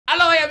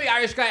the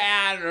Irish guy,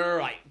 and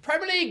right.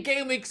 Premier League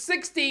Game Week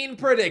 16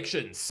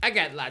 predictions.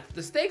 Again, lads,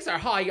 the stakes are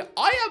high.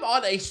 I am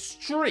on a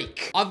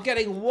streak of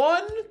getting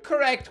one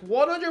correct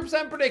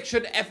 100%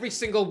 prediction every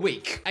single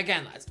week.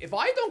 Again, lads, if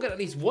I don't get at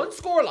least one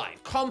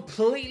scoreline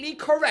completely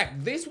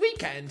correct this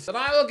weekend, then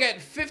I will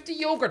get 50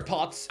 yogurt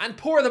pots and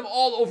pour them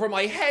all over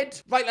my head.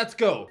 Right, let's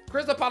go.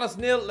 Crystal Palace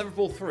 0,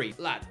 Liverpool 3.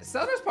 Lad,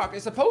 Selhurst Park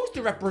is supposed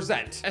to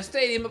represent a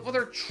stadium of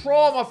utter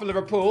trauma for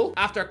Liverpool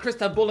after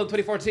Crystal Bull in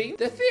 2014.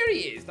 The theory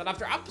is that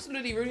after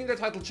absolutely ruining their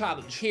title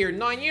challenge here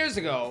 9 years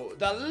ago,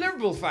 that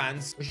Liverpool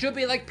fans should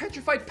be like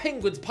petrified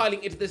penguins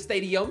piling into the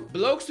stadium.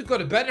 Blokes who go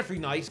to bed every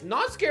night,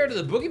 not scared of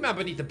the boogeyman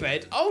beneath the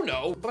bed. Oh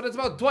no, but it's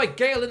about Dwight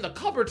Gale in the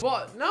cupboard.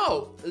 But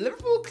no,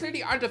 Liverpool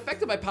clearly aren't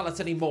affected by Palace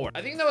anymore.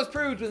 I think that was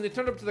proved when they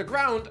turned up to the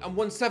ground and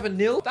won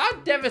 7-0.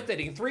 That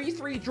devastating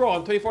 3-3 draw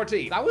in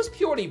 2014. That was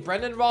purely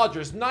Brendan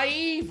Rodgers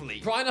naively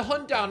trying to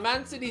hunt down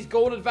Man City's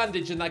goal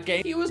advantage in that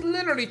game. He was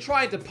literally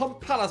trying to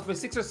pump Palace by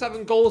 6 or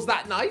 7 goals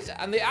that night,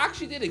 and they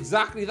actually did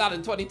exactly that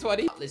in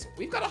 2020. Listen,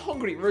 we've got a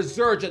hungry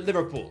resurgent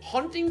Liverpool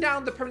hunting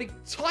down the Premier League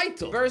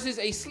title versus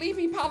a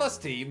sleepy Palace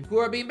team who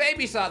are being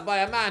babysat by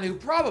a man who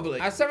probably,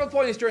 at several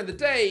points during the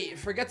day,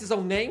 forgets his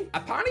own name.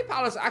 Apparently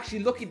Palace are actually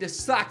looking to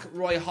sack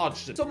Roy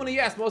Hodgson, someone who,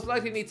 yes, most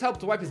likely needs help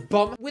to wipe his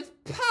bum, with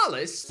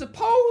Palace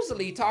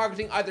supposedly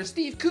targeting either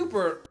Steve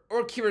Cooper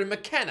or Kieran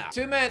McKenna.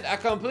 Two men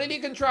at completely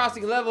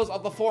contrasting levels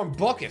of the form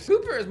bucket.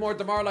 Cooper is more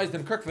demoralized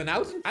than Kirk Van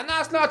Houten, and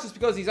that's not just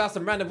because he's asked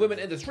some random women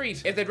in the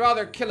street if they'd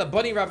rather kill a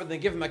bunny rabbit than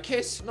give him a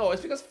kiss. No,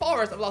 it's because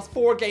Forest have lost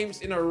 4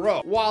 games in a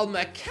row, while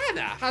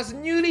McKenna has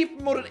newly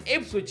promoted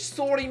Ipswich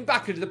soaring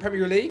back into the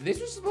Premier League. This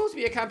was supposed to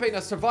be a campaign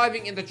of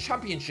surviving in the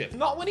Championship,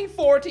 not winning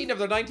 14 of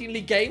their 19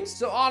 league games.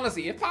 So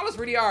honestly, if Palace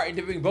really are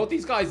interviewing both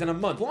these guys in a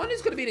month, one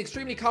is going to be an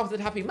extremely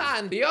confident, happy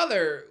man. The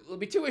other will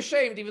be too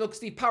ashamed to even look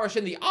Steve Parish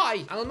in the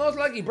eye, and will most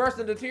likely burst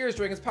into tears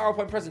during his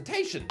PowerPoint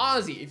presentation.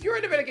 Honestly, if you're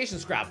in a relegation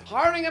scrap,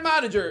 hiring a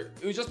manager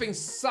who's just being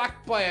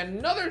sacked by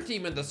another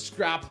team in the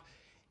scrap,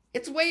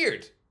 it's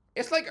weird.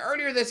 It's like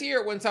earlier this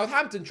year when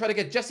Southampton tried to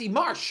get Jesse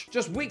Marsh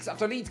just weeks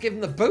after Leeds gave him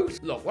the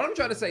boot. Look, what I'm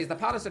trying to say is that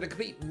Palace are in a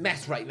complete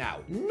mess right now.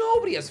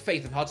 Nobody has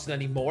faith in Hodgson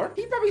anymore.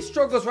 He probably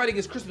struggles writing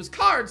his Christmas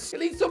cards. He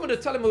needs someone to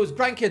tell him who his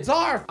grandkids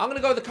are. I'm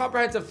gonna go with the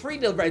comprehensive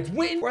 3-0 Reds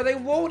win, where they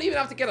won't even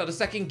have to get out of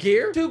second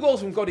gear. 2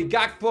 goals from Cody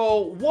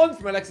Gakpo, 1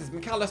 from Alexis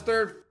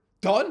McAllister.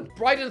 Done.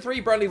 Brighton 3,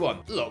 Burnley 1.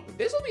 Look,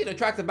 this will be an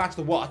attractive match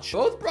to watch.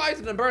 Both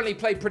Brighton and Burnley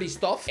play pretty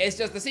stuff. It's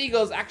just the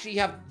Seagulls actually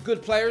have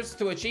good players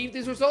to achieve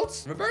these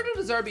results. Roberto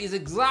De Zerbi is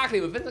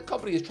exactly what Vincent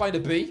Kompany is trying to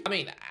be. I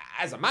mean,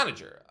 as a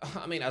manager,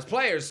 as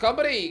players,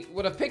 somebody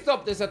would have picked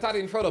up this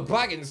Italian Frodo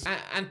Baggins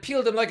and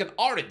peeled him like an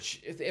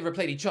orange if they ever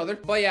played each other.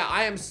 But yeah,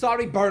 I am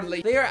sorry,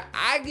 Burnley. They are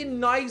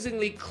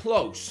agonizingly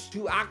close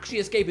to actually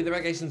escaping the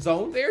relegation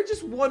zone. They're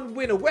just 1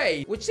 win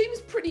away, which seems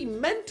pretty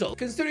mental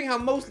considering how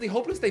mostly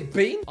hopeless they've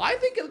been. I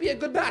think it'll be a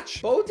good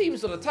match. Both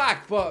teams will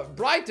attack, but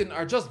Brighton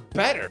are just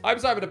better. I'm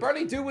sorry, but if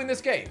Burnley do win this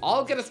game,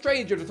 I'll get a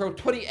stranger to throw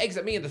 20 eggs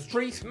at me in the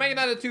street. Man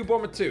United 2,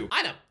 Bournemouth 2.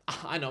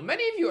 I know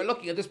many of you are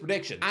looking at this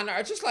prediction and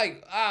are just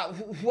like,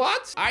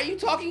 what? Are you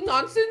talking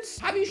nonsense?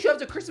 Have you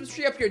shoved a Christmas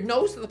tree up your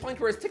nose to the point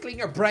where it's tickling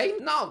your brain?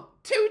 No,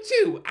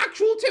 2-2,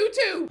 actual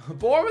 2-2.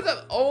 Bournemouth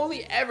have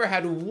only ever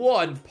had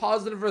 1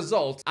 positive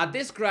result at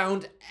this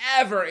ground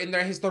ever in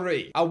their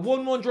history. A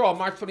 1-1 draw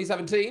March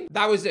 2017.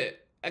 That was it.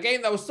 A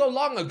game that was so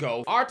long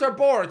ago. Artur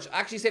Boruc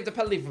actually saved a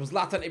penalty from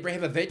Zlatan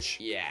Ibrahimovic.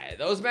 Yeah,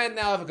 those men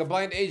now have a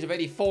combined age of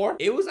 84.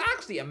 It was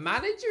actually a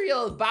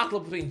managerial battle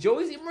between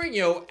Jose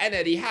Mourinho and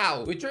Eddie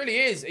Howe, which really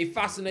is a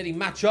fascinating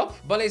matchup.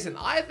 But listen,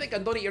 I think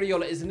Andoni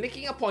Iraola is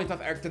nicking a point off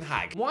Erik ten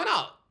Hag. Why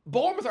not?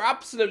 Bournemouth are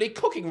absolutely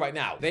cooking right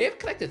now. They have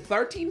collected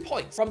 13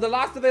 points from the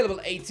last available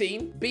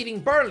 18, beating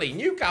Burnley,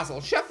 Newcastle,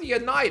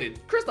 Sheffield United,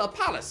 Crystal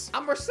Palace,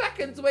 and we're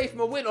seconds away from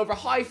a win over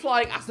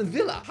high-flying Aston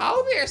Villa.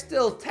 How they're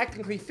still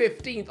technically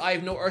 15th, I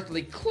have no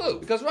earthly clue,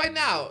 because right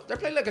now, they're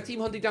playing like a team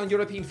hunting down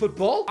European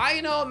football.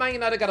 I know Man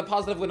United got a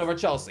positive win over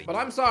Chelsea, but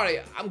I'm sorry,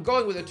 I'm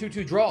going with a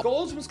 2-2 draw.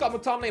 Goals from Scott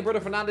McTominay and Bruno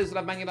Fernandes will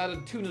have Man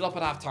United tune it up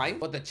at half-time,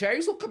 but the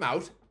cherries will come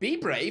out, be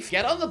brave,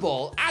 get on the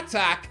ball,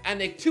 attack, and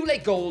nick 2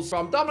 late goals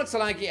from Dominic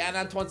Solanke and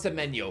Antoine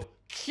Semenyo.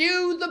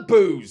 Cue the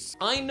booze.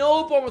 I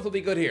know Bournemouth will be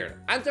good here.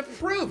 And to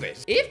prove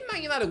it, if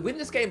Man United win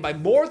this game by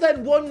more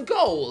than 1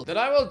 goal, then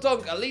I will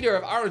dunk a litre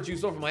of orange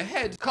juice over my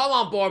head. Come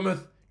on,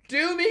 Bournemouth.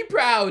 Do me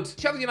proud.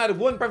 Sheffield United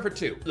 1, Brentford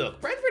 2. Look,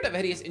 Brentford have a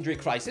hideous injury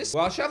crisis,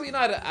 while Sheffield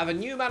United have a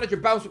new manager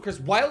bounce with Chris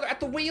Wilder at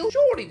the wheel.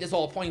 Surely this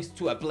all points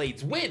to a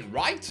Blades win,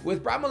 right?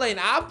 With Bramall Lane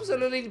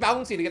absolutely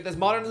bouncing to get this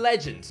modern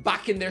legend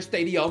back in their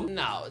stadium.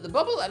 Now, the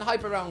bubble and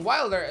hype around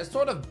Wilder has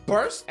sort of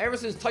burst ever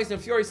since Tyson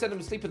Fury sent him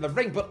to sleep in the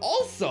ring, but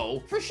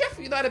also for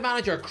Sheffield United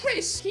manager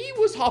Chris, he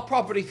was hot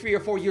property 3 or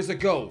 4 years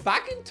ago.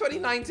 Back in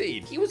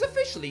 2019, he was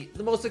officially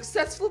the most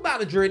successful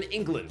manager in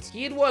England.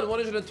 He had won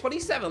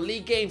 127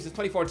 league games since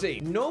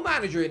 2014. No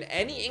manager in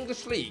any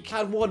English league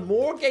had won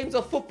more games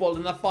of football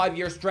in a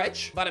 5-year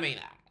stretch. But I mean,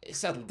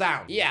 settle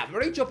down. Yeah,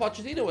 Mauricio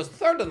Pochettino was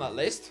 3rd on that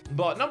list,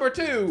 but number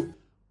 2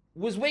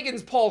 was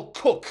Wigan's Paul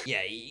Cook. Yeah,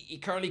 he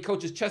currently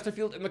coaches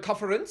Chesterfield in the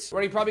conference,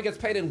 where he probably gets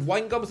paid in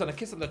wine gums and a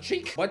kiss on the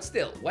cheek. But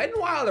still, when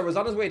Wilder was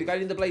on his way to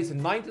guiding the Blaze in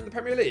 9th in the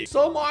Premier League,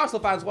 some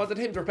Arsenal fans wanted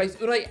him to replace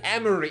Unai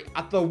Emery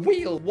at the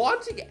wheel,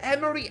 wanting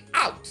Emery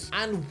out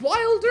and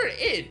Wilder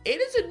in. It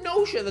is a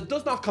notion that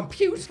does not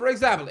compute. For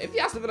example, if the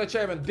Aston Villa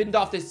chairman binned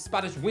off this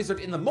Spanish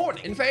wizard in the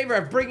morning in favour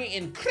of bringing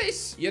in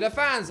Chris, you had the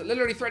fans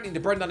literally threatening to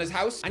burn down his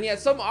house, and yet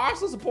some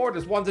Arsenal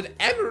supporters wanted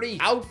Emery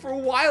out for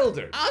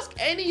Wilder. Ask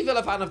any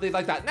Villa fan if they'd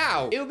like that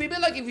now. It would be a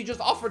bit like if you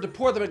just offered to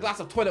pour them a glass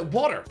of toilet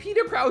water.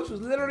 Peter Crouch was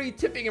literally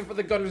tipping him for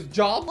the Gunners'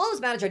 job. Wolves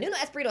manager Nuno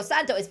Espirito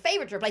Santo is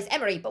favoured to replace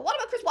Emery, but what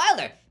about Chris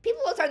Wilder?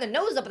 People will turn their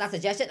noses up at that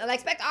suggestion, and I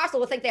expect Arsenal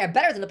will think they are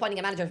better than appointing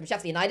a manager from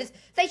Sheffield United.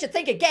 They should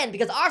think again,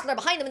 because Arsenal are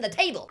behind them in the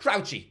table.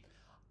 Crouchy,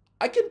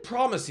 I can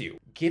promise you,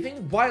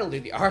 giving Wilder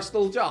the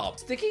Arsenal job,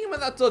 sticking him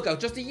in that dugout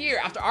just a year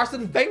after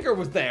Arsene Wenger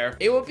was there,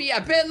 it would be a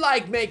bit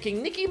like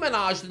making Nicki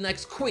Minaj the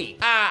next queen.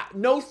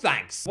 No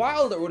thanks.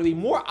 Wilder would be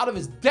more out of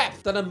his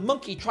depth than a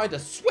monkey trying to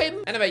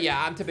swim. Anyway,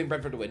 yeah, I'm tipping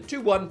Brentford to win.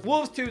 2-1.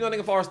 Wolves 2,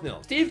 Nottingham Forest 0.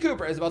 Steve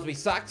Cooper is about to be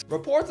sacked.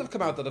 Reports have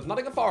come out that if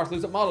Nottingham Forest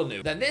lose at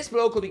Molyneux, then this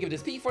bloke will be given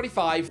his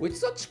P45. With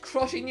such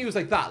crushing news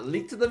like that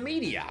leaked to the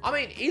media, I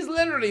mean, he's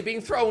literally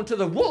being thrown to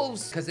the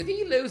Wolves, because if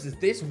he loses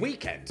this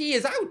weekend, he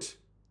is out.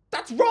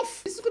 That's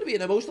rough. This is going to be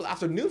an emotional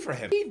afternoon for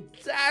him. He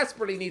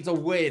desperately needs a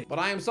win. But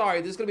I am sorry,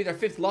 this is going to be their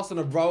 5th loss in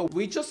a row.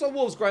 We just saw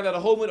Wolves grind out a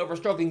home win over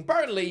struggling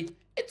Burnley.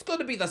 It's going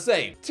to be the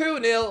same.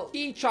 2-0.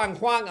 Yi Chang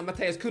Huang and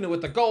Mateus Cunha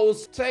with the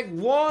goals. Take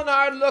one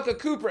hard look at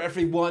Cooper,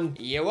 everyone.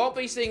 You won't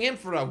be seeing him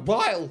for a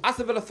while.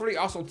 Aston Villa 3,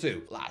 Arsenal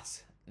 2.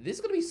 Lads, this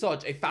is going to be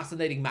such a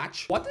fascinating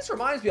match. What this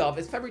reminds me of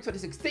is February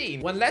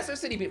 2016, when Leicester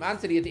City beat Man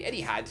City at the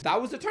Etihad. That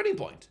was the turning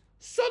point.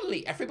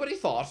 Suddenly, everybody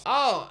thought,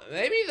 oh,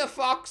 maybe the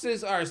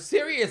Foxes are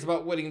serious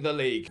about winning the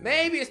league.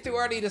 Maybe it's too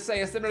early to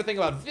say a similar thing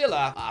about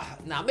Villa.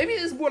 Now, maybe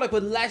this is more like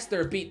when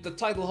Leicester beat the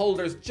title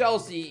holders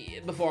Chelsea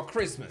before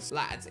Christmas.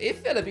 Lads,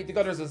 if Villa beat the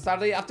Gunners on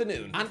Saturday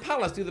afternoon and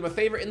Palace do them a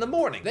favour in the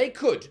morning, they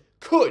could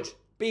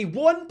be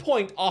 1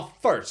 point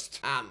off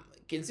first.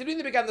 Considering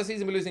they began the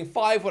season by losing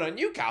 5-1 at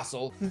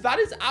Newcastle, that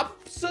is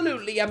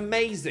absolutely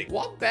amazing.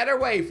 What better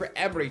way for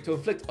Emery to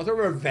inflict utter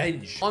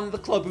revenge on the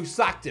club who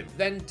sacked him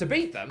than to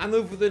beat them and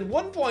move within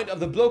 1 point of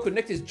the bloke who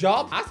nicked his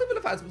job? Aston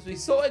Villa fans must be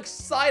so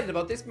excited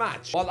about this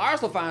match, while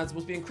Arsenal fans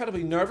must be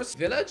incredibly nervous.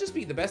 Villa just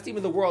beat the best team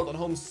in the world on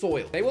home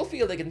soil. They will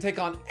feel they can take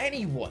on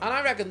anyone, and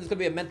I reckon there's going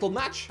to be a mental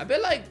match, a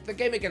bit like the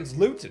game against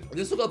Luton.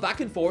 This will go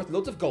back and forth,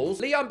 loads of goals.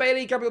 Leon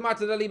Bailey, Gabriel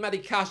Martinelli, Matty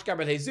Cash,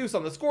 Gabriel Jesus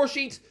on the score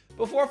sheet,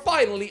 before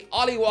finally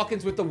Ollie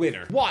Watkins with the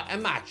winner. What a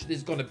match this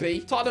is going to be.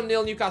 Tottenham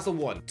 0, Newcastle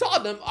 1.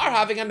 Tottenham are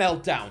having a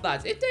meltdown.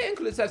 Lads, if Dejan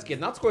Kulusevski had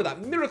not scored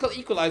that miracle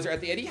equaliser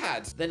at the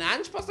Etihad, then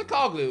Ange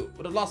Postecoglou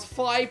would have lost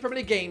 5 Premier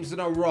League games in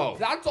a row.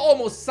 That's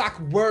almost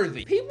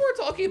sack-worthy. People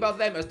were talking about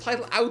them as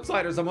title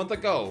outsiders a month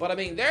ago, but I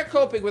mean, they're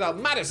coping without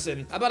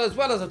Maddison about as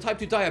well as a type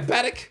 2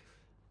 diabetic.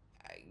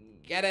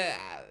 Get it?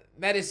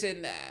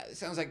 Medicine,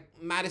 sounds like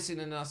Madison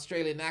in an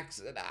Australian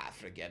accent.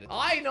 Forget it.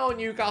 I know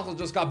Newcastle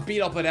just got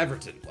beat up at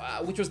Everton,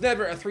 which was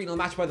never a 3-0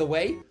 match, by the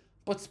way.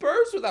 But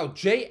Spurs without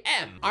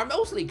JM are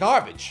mostly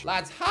garbage.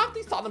 Lads, half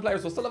these Tottenham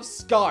players will still have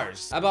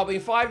scars about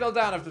being 5-0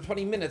 down after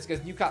 20 minutes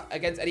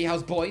against Eddie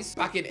Howe's boys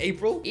back in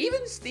April.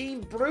 Even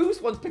Steve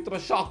Bruce once picked up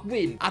a shock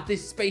win at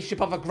this spaceship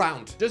of a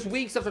ground, just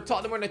weeks after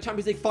Tottenham were in the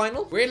Champions League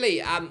final.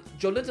 Weirdly,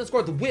 Joe Linton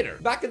scored the winner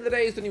back in the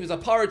days when he was a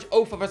porridge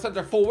oaf of a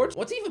centre forward.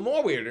 What's even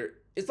more weirder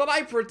is that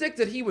I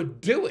predicted he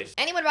would do it.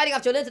 Anyone writing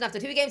off Joe Linton after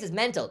 2 games is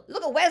mental.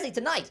 Look at Wesley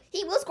tonight.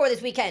 He will score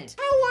this weekend.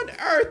 How on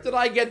earth did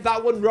I get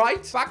that one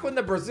right? Back when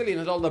the Brazilian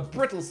had all the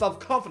brittle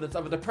self-confidence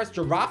of a depressed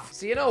giraffe.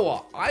 So you know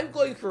what? I'm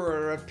going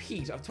for a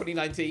repeat of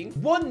 2019.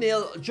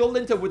 1-0, Joe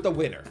Linton with the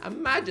winner.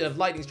 Imagine if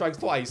lightning strikes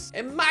twice.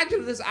 Imagine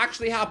if this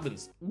actually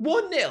happens.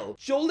 1-0,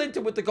 Joe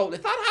Linton with the goal.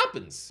 If that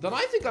happens, then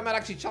I think I might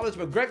actually challenge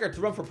McGregor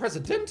to run for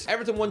president.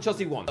 Everton 1,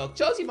 Chelsea 1. Well,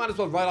 Chelsea might as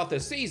well write off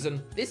this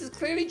season. This is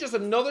clearly just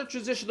another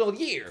transitional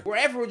year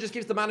where everyone just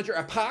gives the manager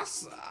a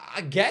pass,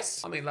 I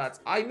guess. I mean, lads,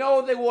 I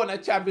know they won a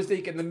Champions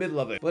League in the middle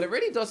of it, but it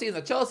really does seem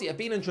that Chelsea have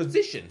been in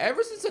transition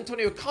ever since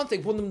Antonio Conte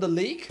won them the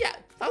league. Yeah,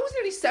 that was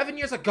nearly 7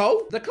 years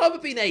ago. The club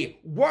have been a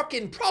work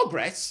in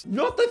progress,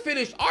 not the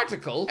finished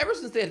article, ever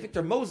since they had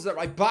Victor Moses at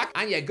right back.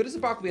 And yeah, Goodison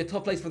Park will be a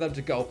tough place for them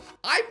to go.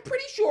 I'm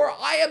pretty sure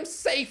I am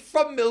safe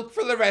from milk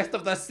for the rest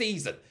of the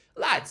season.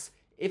 Lads,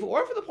 if it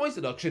weren't for the points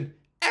deduction,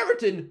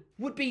 Everton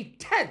would be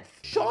 10th.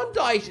 Sean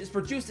Dyche is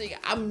producing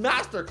a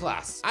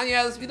masterclass. And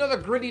yeah, there's been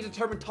another gritty,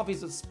 determined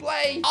Toffees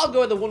display. I'll go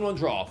with the 1-1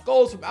 draw.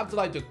 Goals from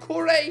Abdoulaye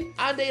Doucouré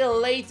and a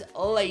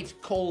late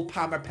Cole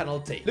Palmer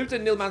penalty.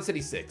 Luton 0, Man City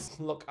 6.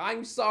 Look,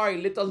 I'm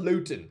sorry, little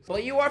Luton,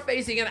 but you are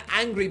facing an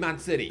angry Man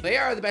City. They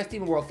are the best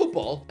team in world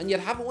football, and yet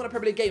haven't won a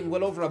Premier League game in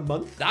well over a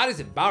month. That is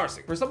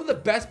embarrassing. For some of the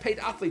best paid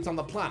athletes on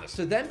the planet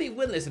to then be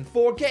winless in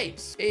 4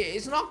 games,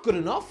 it's not good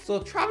enough.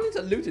 So traveling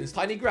to Luton's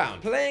tiny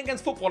ground, playing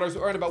against footballers who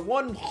earn about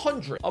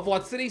 100 of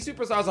what City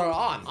superstars are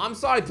on. I'm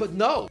sorry, but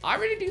no. I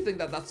really do think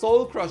that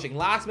soul-crushing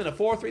last-minute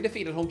 4-3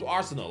 defeat at home to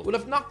Arsenal would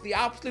have knocked the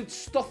absolute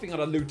stuffing out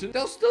of Luton.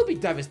 They'll still be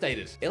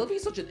devastated. It'll be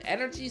such an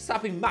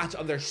energy-sapping match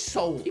on their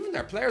soul. Even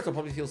their players will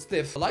probably feel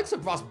stiff. The likes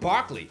of Ross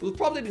Barkley, who's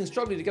probably been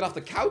struggling to get off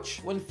the couch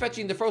when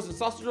fetching the frozen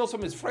sausage rolls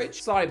from his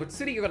fridge. Sorry, but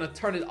City are going to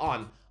turn it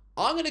on.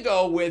 I'm going to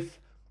go with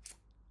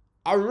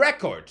a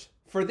record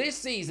for this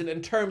season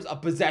in terms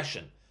of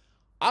possession.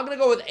 I'm going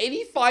to go with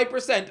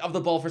 85% of the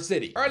ball for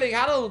City. Erling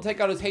Haaland will take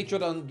out his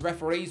hatred on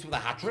referees with a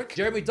hat-trick.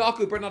 Jeremy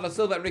Doku, Bernardo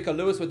Silva, and Rico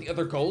Lewis with the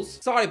other goals.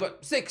 Sorry,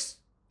 but 6.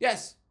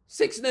 Yes,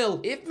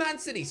 6-0. If Man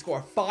City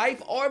score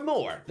 5 or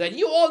more, then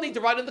you all need to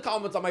write in the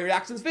comments on my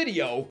reactions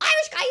video,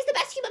 Irish guy is the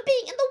best human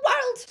being in the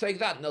world. Take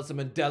that, Nelson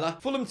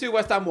Mandela. Fulham 2,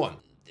 West Ham 1.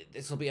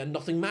 This will be a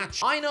nothing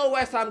match. I know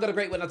West Ham got a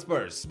great win at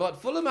Spurs,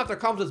 but Fulham have their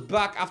confidence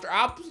back after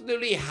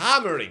absolutely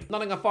hammering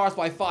Nottingham Forest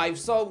by 5.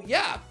 So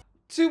yeah,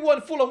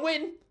 2-1 Fulham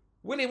win.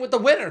 William with the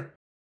winner.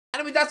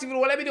 Anyway, that's even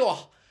what let me do.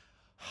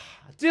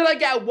 Did I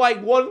get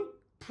white one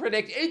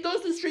predict?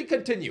 Does the streak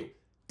continue?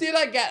 Did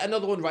I get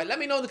another one right? Let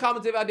me know in the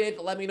comments if I did.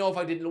 Let me know if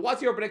I didn't.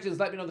 What's your predictions?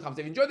 Let me know in the comments.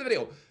 If you enjoyed the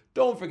video,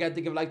 don't forget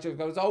to give a like to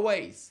it. As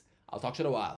always, I'll talk to you in a while.